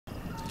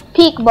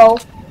peek, Bo.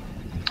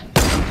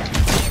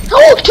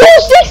 Oh,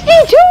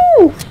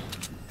 262!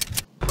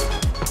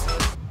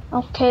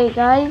 Okay,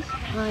 guys,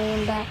 I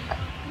am back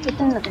with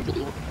another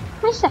video.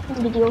 My second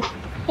video,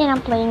 and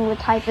I'm playing with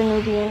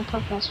N00bie and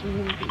Professor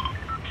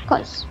N00bie.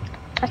 Cause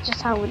that's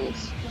just how it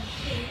is.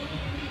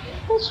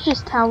 That's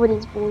just how it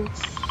is,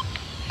 boys.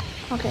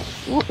 Okay,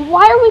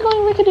 why are we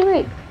going rickety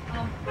rig?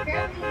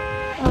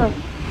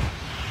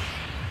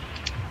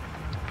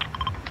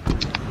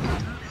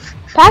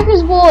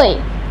 Packers boy.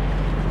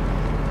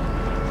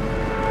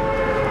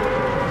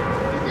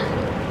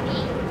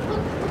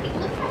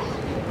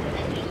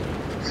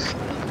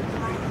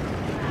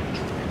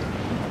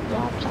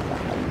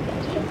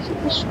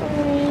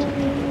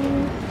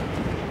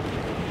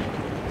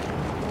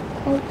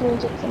 Hopefully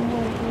get some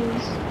more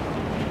views.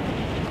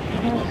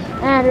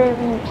 And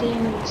revenue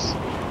games.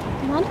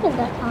 Not even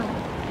that time.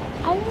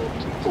 I didn't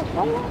get this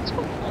one last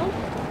one.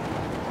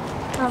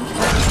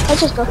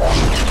 Let's just go.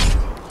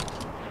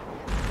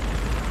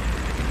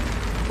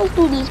 Let's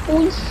do these,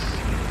 boys.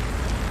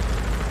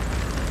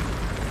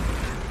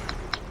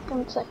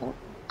 1 second.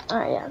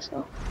 Alright, yeah, let's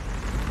go.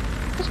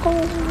 Let's go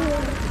over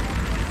here.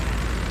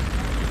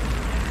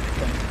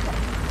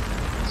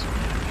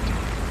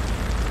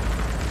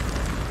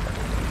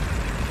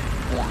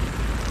 Yeah.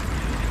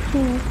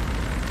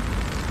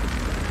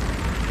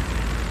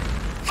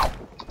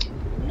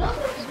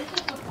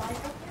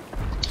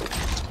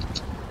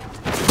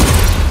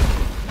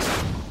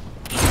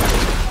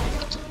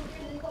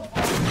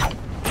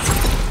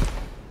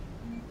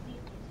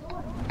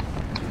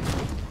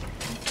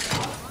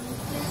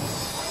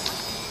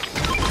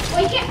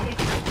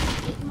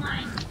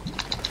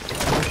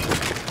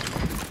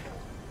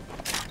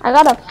 I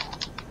got a.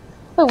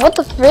 Wait, what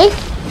the frick?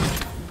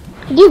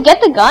 Did you get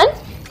the gun?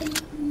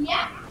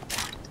 Yeah.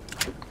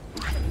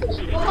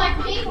 Well, my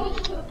pay was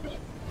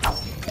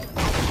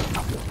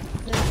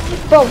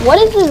Bro, what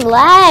is this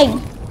lag?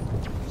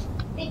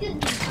 it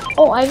didn't.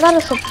 Oh, I got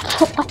a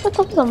support. I thought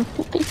that was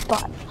a big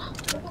spot.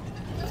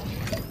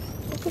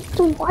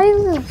 Dude, why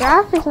is this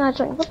graphics not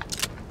showing?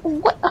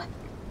 What?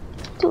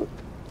 Dude,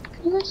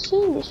 you guys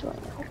seeing this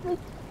right now?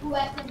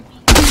 Like,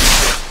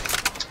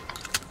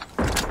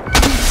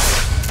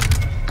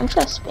 I'm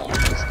just gonna spam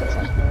this because,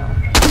 like, you know.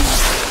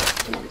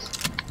 Please.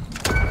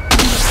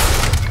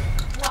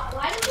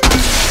 Why does it?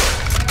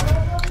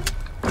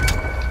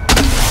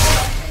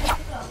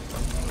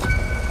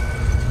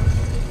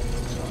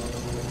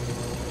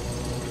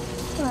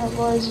 Alright,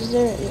 boys, is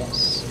there? Yes.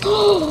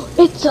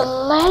 It's a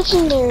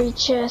legendary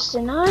chest,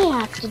 and I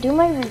have to do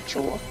my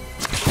ritual.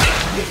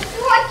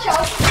 Watch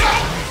out!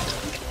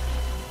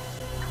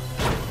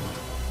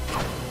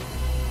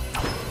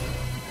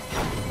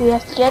 We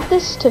have to get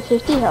this to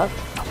 50 health.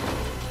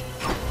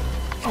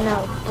 And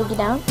now, boogie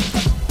down.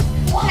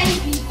 Why?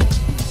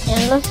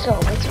 And let's go.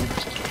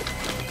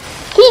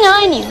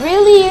 P90,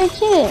 really? You're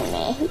kidding,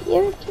 man.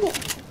 You're kidding.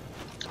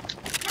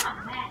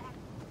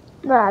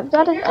 Bro, I've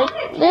got it. I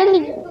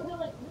literally.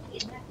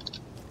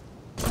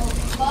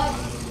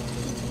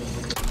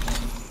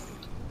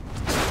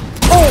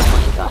 Oh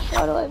my gosh,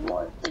 why do I have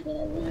more freaking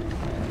enemies?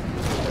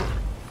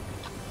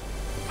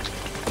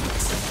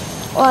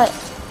 What?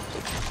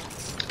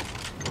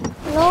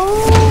 No!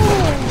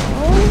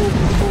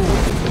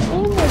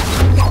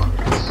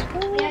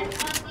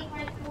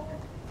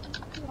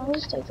 I'll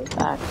just take it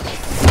back.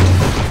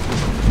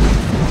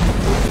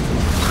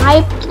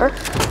 Hyper.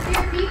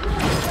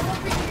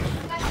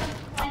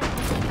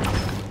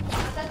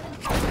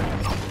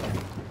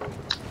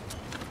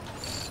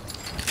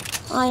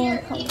 I am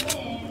coming.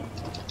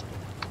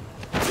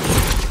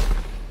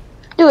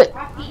 Do it.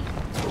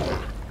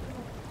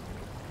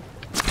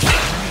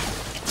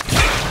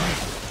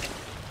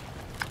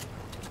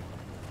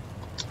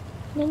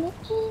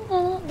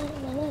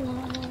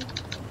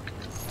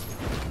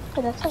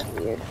 Oh, that's kind of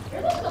weird.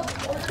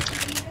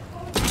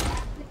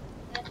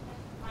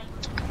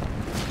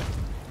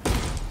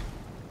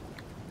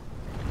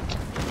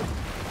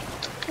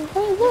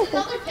 Okay, look,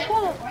 it's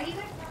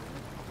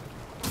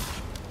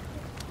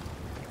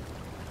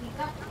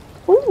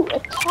ooh,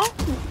 attack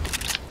me.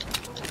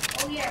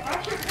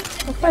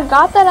 I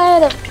forgot that I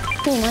had a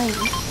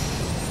P90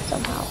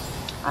 somehow.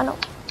 I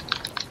don't.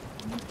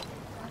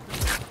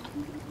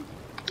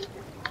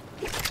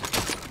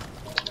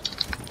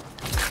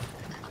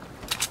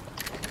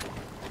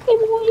 Hey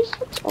boys,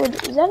 oh,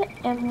 is that an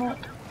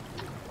emerald?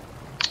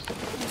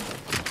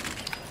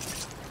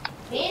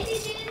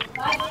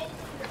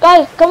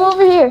 Guys, come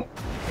over here.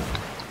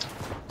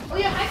 Oh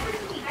yeah, hyper.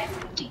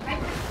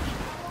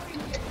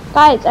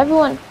 Guys,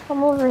 everyone,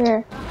 come over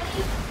here.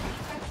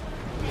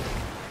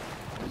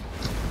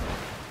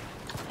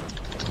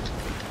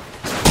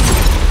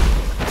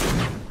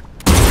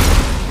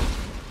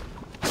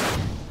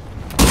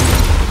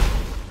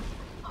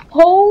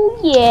 Oh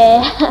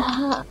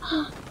yeah.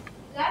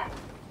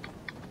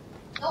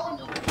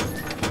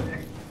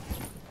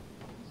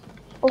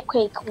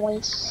 Okay,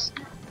 guys.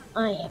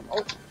 I am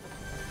open.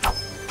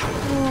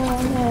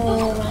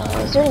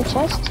 Is there any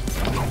chest?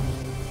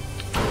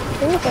 I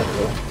think it's up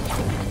here.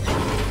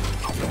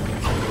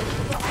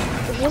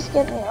 just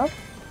get me up?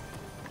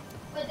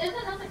 Wait, there's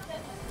another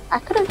kid. I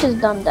could have just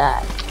done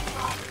that,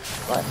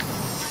 but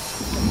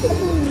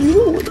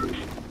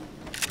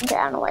okay,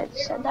 I don't know why I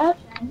said that,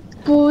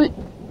 but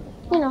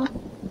you know,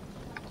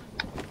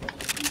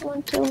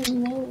 1, 2,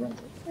 1.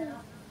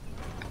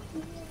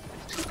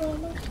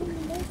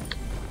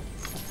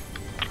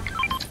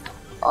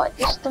 Oh,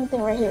 there's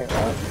something right here,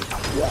 right?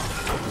 Yeah.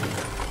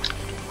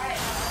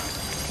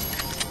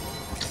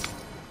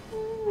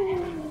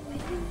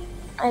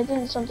 I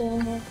did something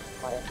in here.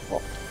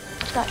 Well,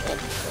 it's not in.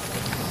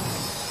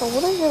 So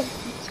what are your...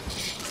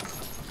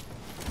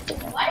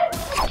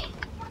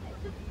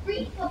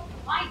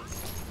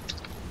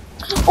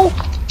 Oh!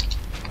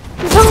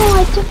 No,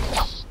 I took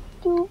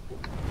stupid.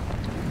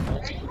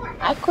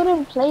 I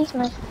couldn't place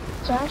my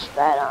trash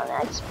pad on it.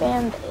 I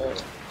spammed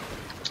it.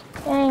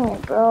 Dang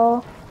it,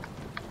 bro.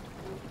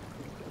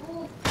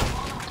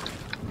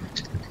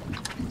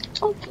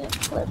 Okay,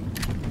 flip.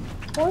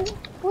 What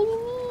do you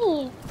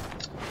mean?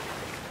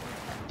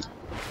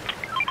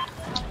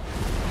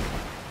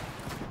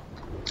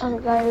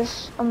 Okay,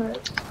 guys, I'm gonna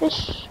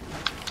fish.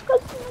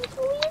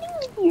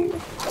 Here.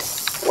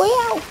 Way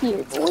out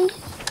here, boys.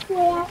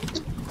 Way out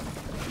here.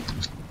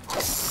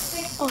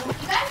 Oh.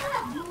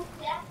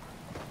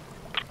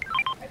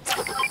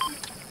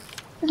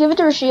 Give it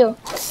to Rashio.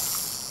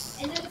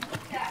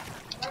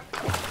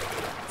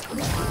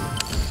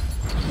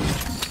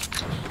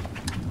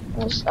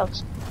 This sucks.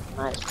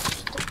 Nice.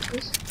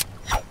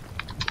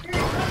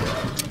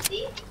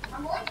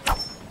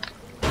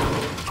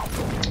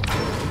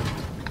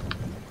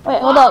 Wait,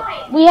 hold up.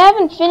 We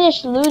haven't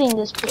finished looting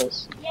this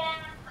place.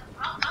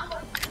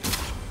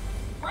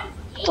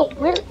 So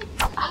where?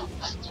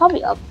 It's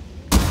probably up.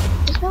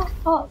 It's not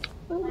up.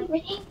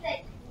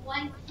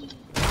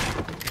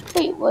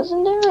 Wait,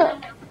 wasn't there a...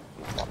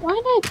 Why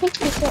did I pick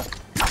this up?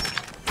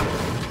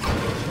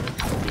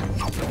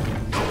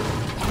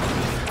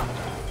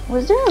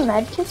 Was there a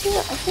med kit here?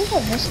 I think I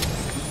missed it.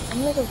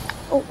 I'm gonna go...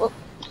 Oh.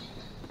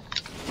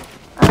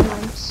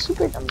 I'm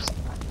super dumb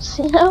sometimes,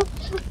 you know?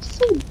 I'm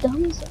so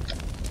dumb sometimes.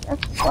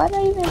 Why did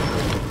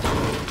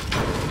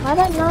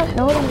I not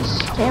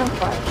notice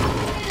campfire?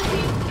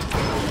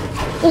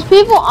 There's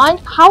people on...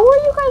 How are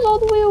you guys all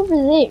the way over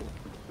there?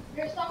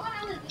 There's someone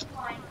on the zip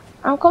line.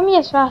 I'm coming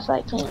as fast as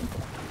I can.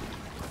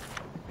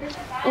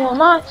 Well,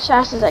 not as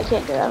fast as I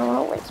can, because I don't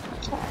want to waste my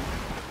time.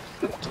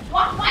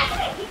 Why did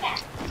I do that?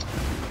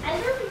 I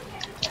literally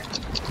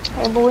can't.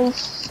 Hey,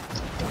 boys.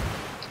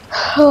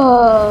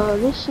 Oh,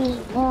 this is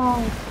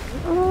long.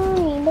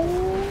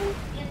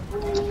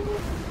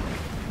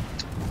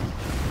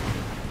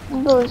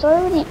 Bro, it's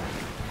already...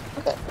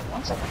 Okay,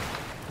 1 second.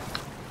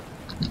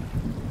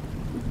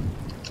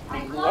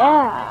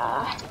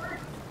 Yeah.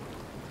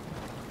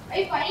 Are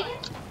you fighting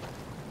it?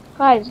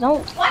 Guys,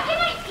 don't... Why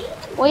can't I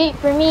eat? Wait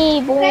for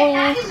me,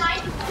 boys.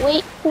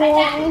 Wait for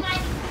me.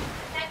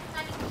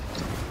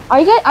 Are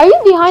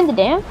you behind the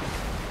dam?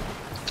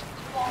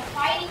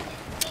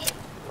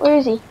 Where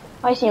is he?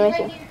 Oh, I see him, I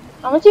see him.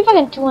 I'm gonna see if I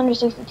can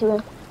 262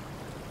 him.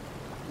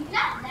 He's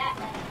not that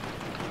bad.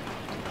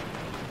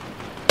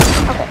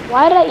 Okay,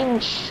 why did I even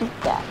shoot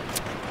that?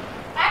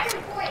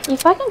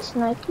 If I can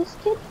snipe this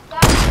kid,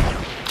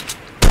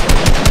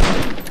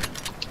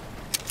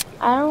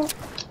 I don't...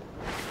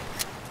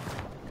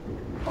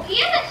 Oh, he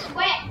has a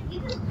sweat.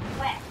 He's a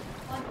sweat.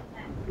 100%.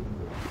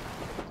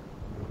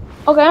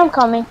 Okay, I'm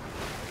coming.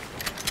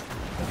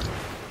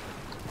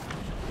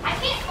 I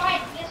can't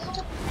fight. He has so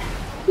much.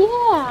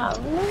 Yeah,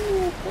 let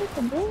me take a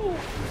break.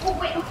 Oh,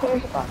 wait. Who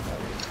cares about that?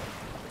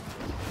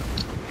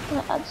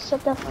 I'll just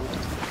set that for me.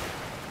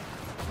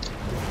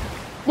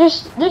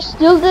 There's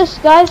still this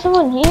guy,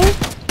 someone here?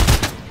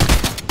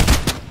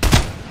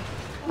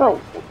 Bro,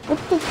 what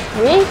the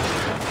frick?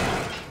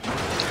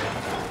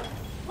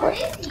 Where is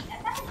he? I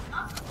thought he was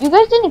up. You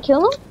guys didn't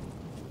kill him?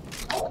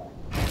 Oh,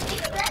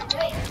 he's a red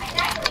way. I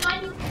tried to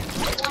find you.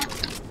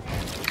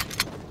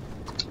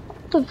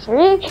 What the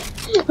frick?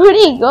 Where'd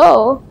he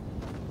go?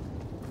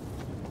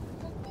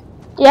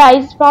 Yeah,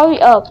 he's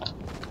probably up.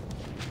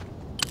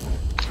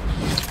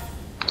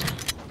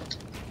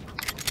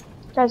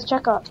 Guys,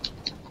 check up.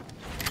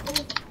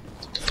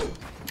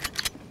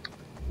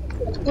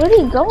 Where'd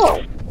he go?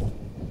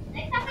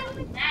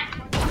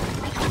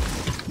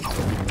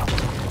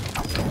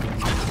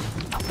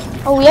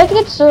 Oh, we have to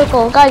get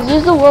circle. Guys,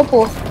 use the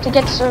whirlpool to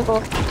get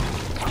circle.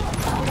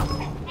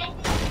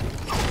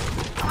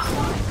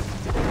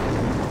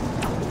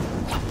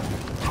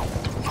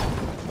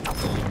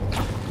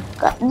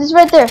 God, this is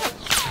right there.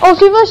 Oh,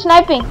 people are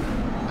sniping.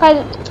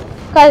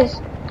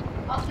 Guys.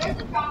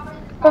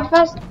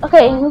 Professor.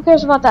 Okay, who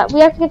cares about that?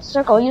 We have to get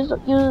circle. Use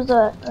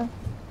the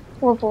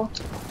whirlpool.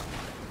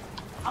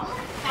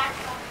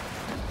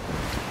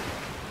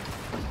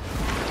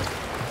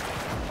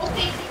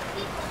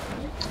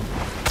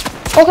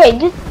 Okay,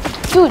 dude,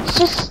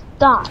 just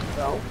stop,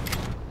 bro.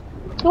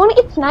 You wanna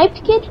get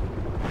sniped, kid?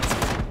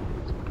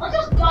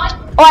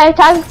 Oh, I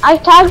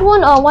tagged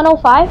one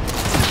 105.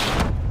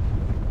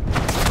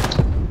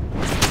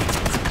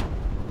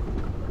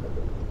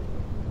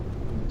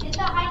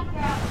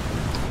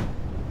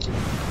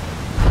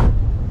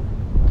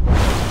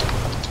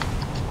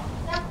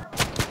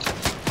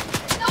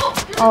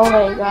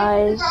 Alright,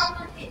 guys.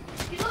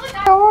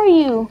 Where are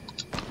you?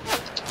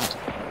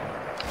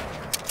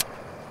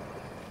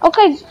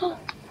 Okay,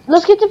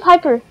 let's get to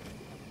Piper.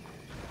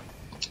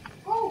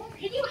 Bro,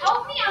 can you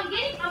help me? I'm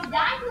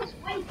dying to this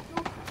place.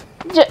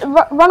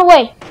 Run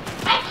away.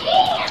 I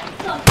can't!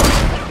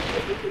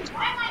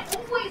 Why am I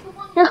always the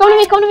one? Here,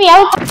 come to me.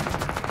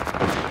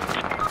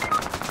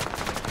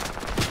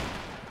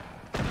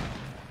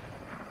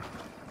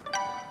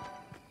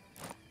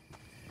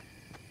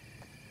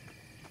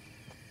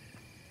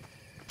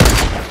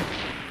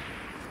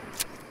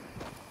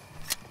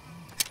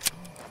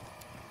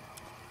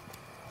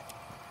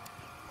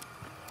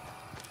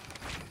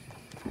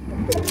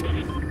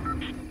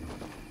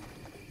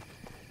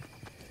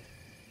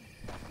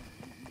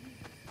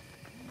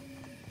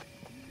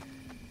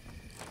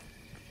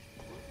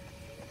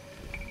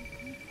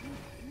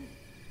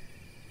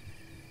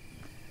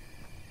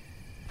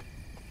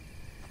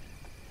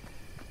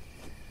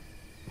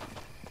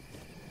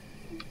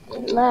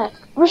 Left.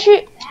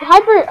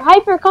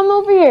 Hyper, come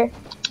over here.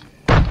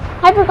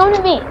 Hyper, come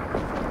to me.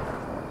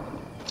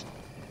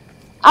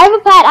 I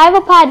have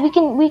a pad.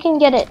 We can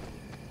get it.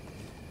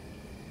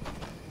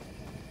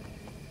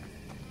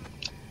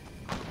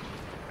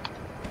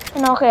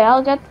 And okay,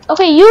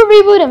 okay, you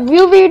reboot him.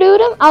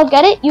 I'll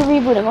get it. You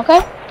reboot him,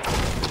 okay?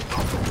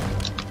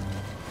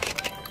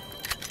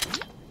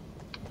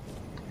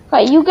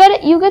 Okay, you get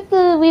it. You get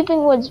the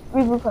Weeping Woods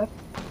reboot card.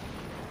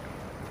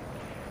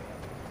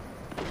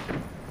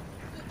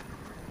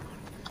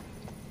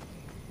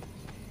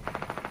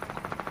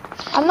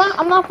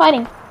 I'm not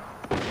fighting.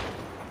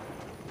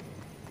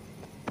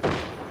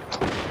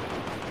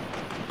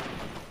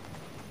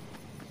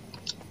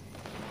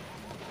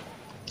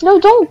 No,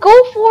 don't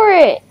go for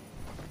it.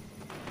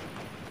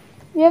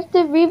 You have to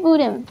reboot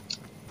him.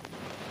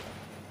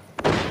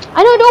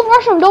 I know,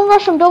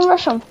 don't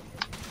rush him.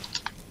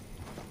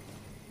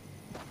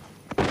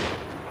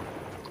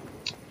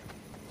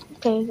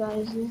 Okay,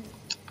 guys.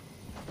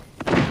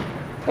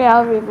 Yeah,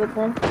 I'll reboot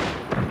then.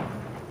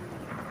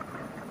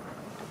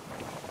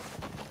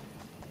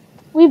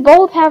 We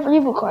both have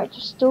reboot cards,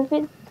 you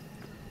stupid.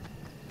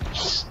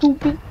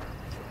 Stupid.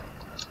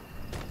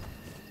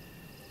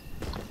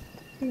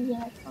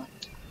 Yeah.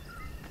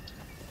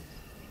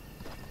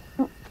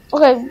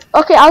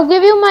 Okay, I'll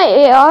give you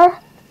my AR,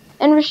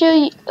 and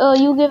Rachel,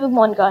 you give him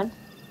one gun.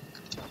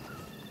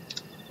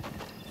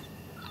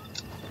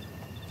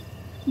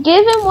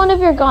 Give him one of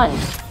your guns.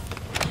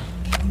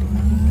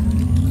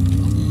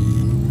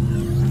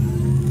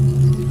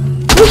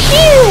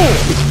 Rachel!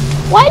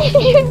 Why did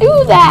you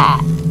do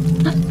that?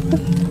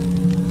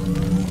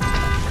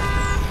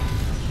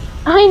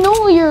 I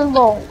know you're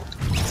low.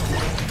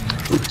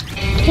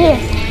 Here.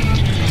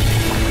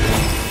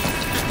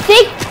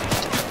 Take.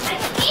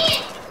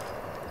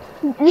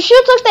 You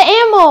should took the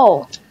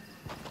ammo.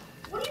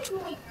 What are you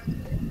doing?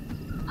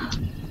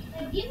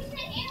 Like, give me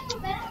the ammo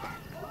back.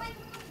 What am I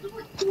supposed to do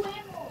with 2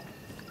 ammo?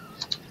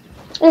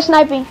 They're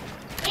sniping.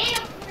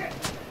 Ammo.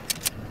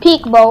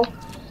 Peek bow.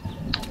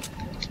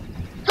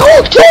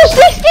 Oh,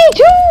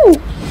 262!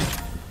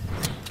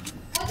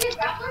 Was it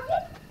grappler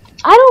kit?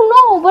 I don't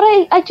know, but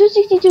I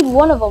 262'd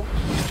one of them.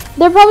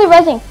 They're probably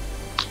rezzing.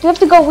 We have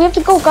to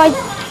go, guys.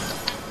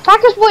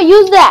 Packers boy,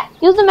 use that.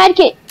 Use the med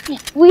kit.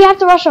 We have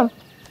to rush them.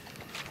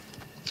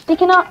 They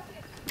cannot.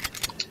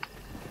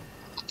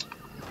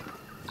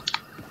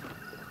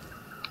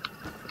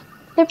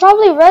 They're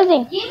probably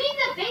rezzing. Give me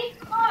the base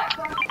part,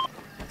 bro.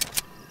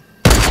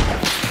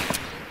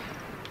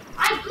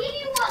 I give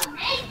you a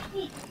med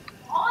kit,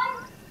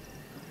 on.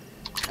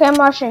 Okay, I'm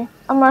rushing.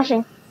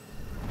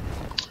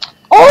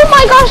 Oh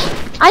my gosh!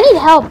 I need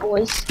help,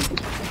 boys.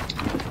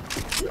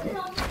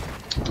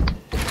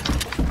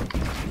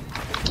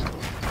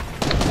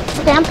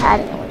 Okay, I'm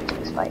padding away to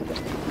this fight.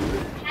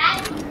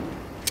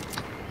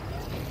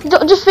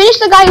 Just finish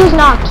the guy who's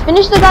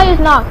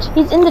knocked.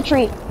 He's in the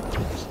tree.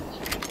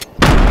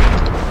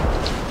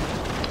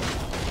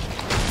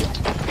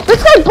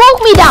 This guy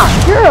broke me down.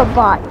 You're a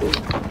bot, dude.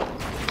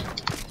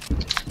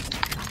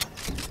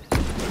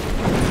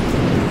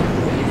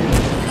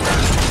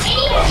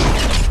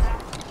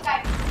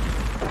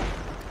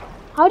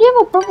 How do you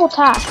have a purple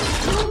tack?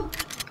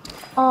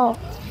 Oh.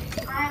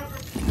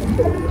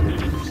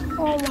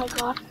 Oh my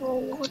gosh,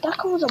 bro. That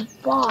guy was a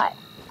bot.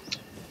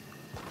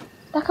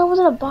 That guy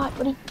wasn't a bot,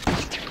 but he...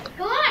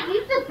 Come on,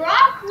 use the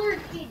grappler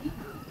kit.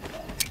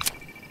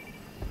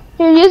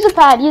 Here, use the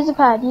pad.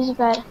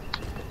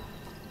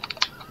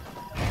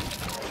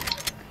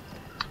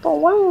 Bro,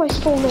 why am I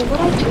so low? What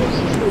I do?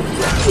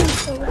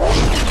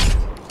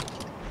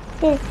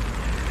 Here.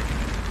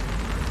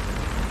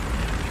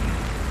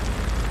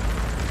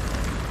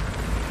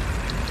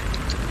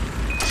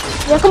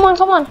 Yeah, come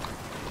on.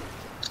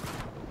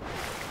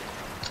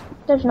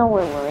 There's no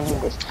way we're winning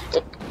this.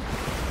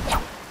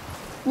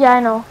 Yeah, I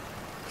know.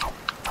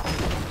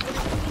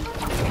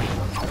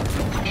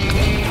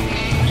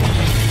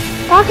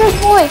 Packers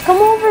boy, come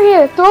over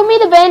here. Throw me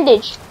the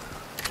bandage.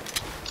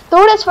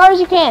 Throw it as far as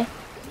you can.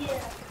 Yeah.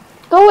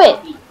 Throw it.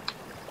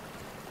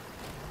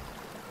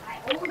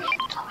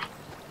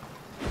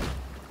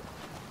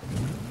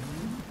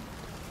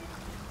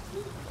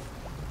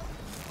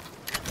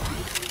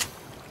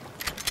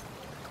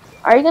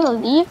 Are you gonna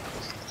leave?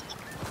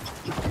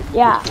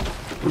 Yeah.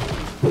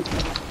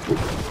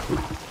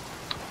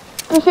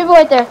 There's people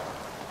right there.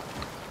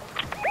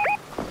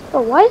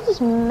 Bro, why is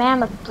this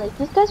mammoth place?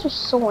 These guys are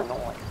so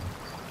annoying.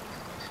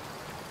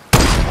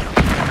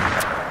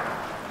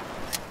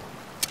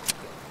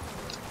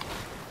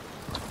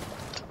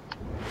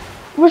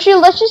 Rashid,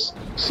 let's just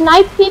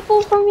snipe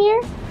people from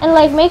here and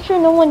like make sure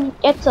no one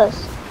gets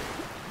us.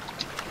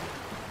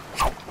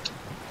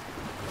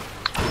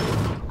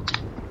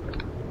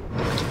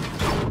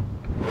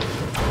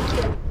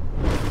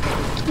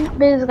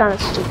 This is kind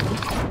of stupid.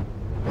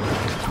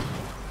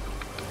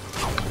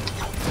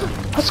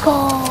 Let's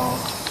go.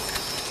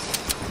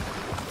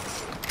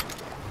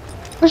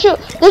 Rashid,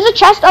 there's a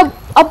chest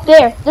up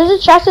there. There's a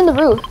chest in the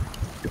roof.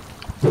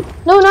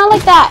 No, not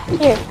like that.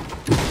 Here,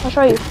 I'll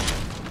show you.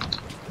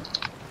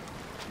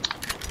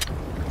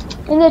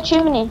 In the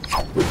chimney.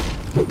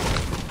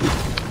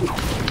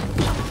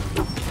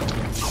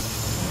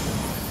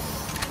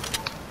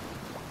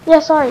 Yeah,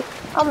 sorry.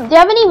 Do you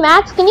have any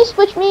mats? Can you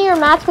switch me your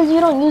mats because you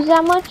don't use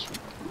that much?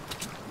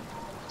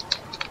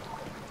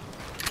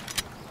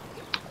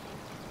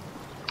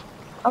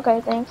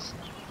 Okay, thanks.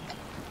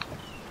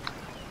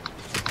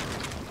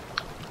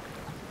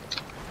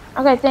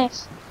 Okay,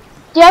 thanks.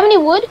 Do you have any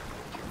wood?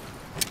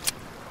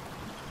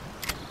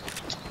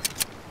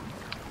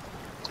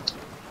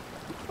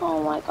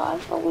 Oh my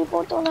gosh, but we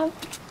both don't have...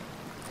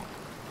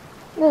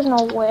 There's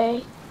no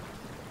way.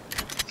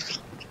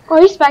 Oh,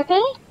 are you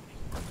spectating?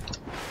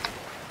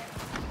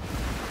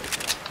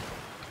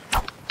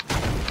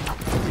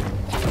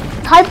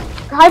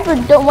 Hyper,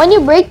 don't, when you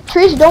break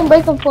trees, don't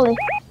break them fully.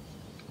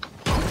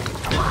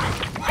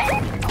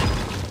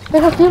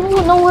 Because people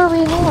will know where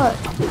we are.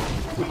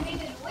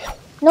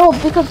 No,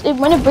 because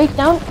when it breaks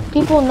down,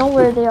 people will know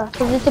where they are.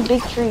 Because it's a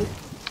big tree.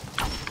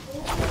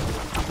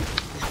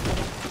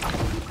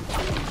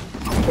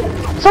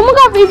 Someone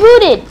got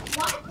rebooted!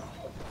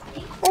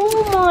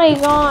 Oh my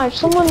gosh,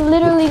 someone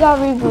literally got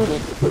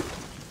rebooted.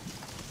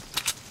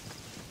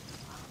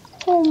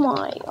 Oh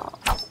my god.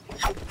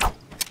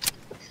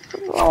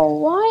 Bro,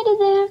 why did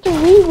they have to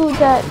reboot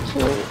that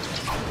shit?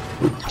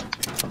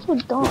 So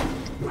dumb.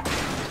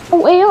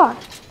 Oh, AR!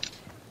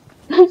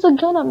 That's a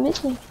gun I'm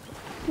missing.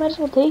 Might as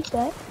well take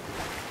that.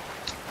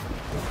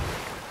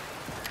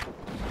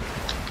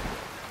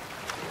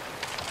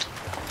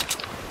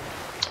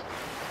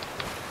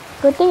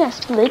 Good thing I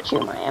split you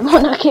my ammo,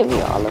 not give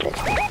you all of it.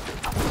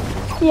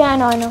 Yeah,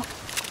 I know.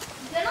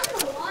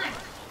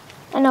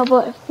 I know,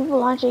 but if people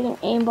launch, they can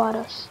aimbot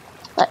us.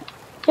 But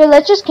here,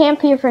 let's just camp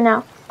here for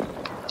now.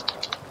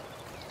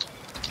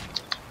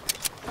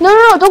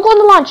 No, don't go on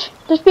the launch.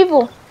 There's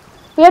people.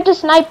 We have to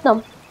snipe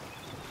them.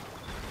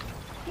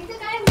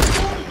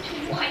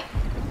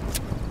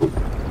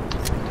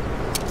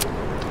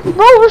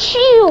 Bro,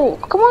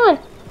 Rashid, come on.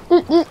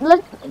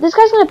 This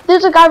guy's gonna.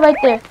 There's a guy right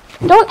there.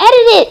 Don't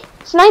edit it.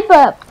 Snipe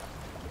up.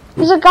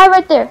 There's a guy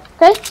right there.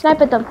 Okay,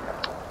 snipe at them.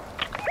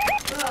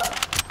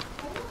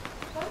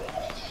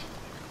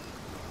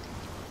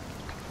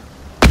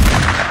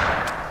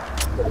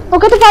 Oh,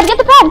 get the pad. Get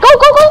the pad. Go.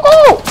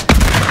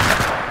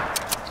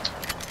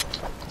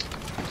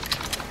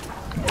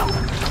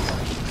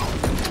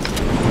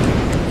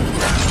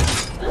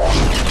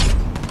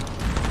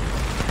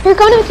 Here,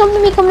 come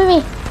to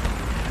me.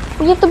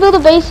 We have to build a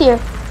base here.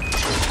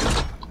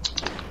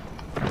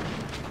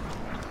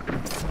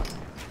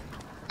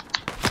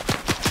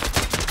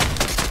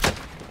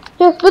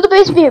 Here, build a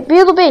base here.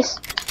 Build a base.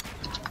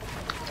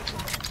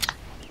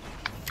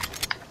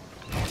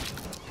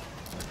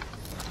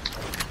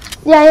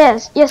 Yeah,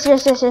 yes. We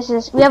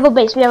have a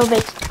base.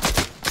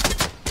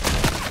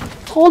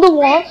 Hold the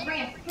wall.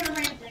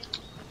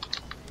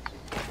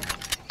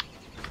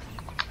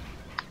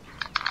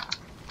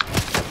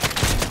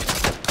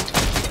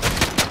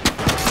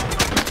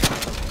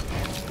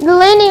 They're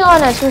landing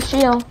on us,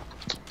 Rashid.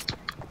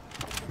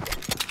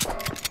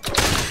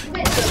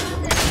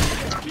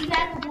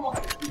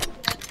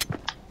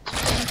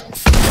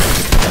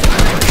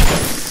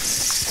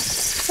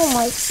 Oh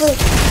my frick.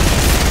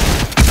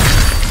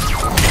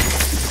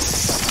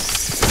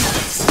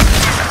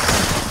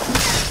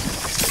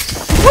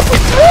 What the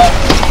frick?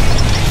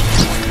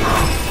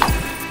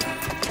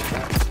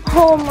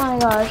 Oh my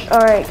gosh.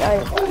 Alright,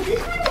 guys.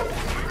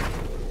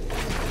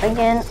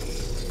 Again,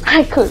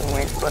 I couldn't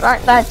win, but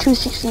that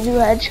 262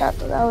 headshot,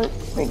 that was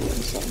pretty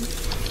insane.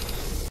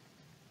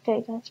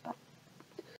 Okay, guys, bye.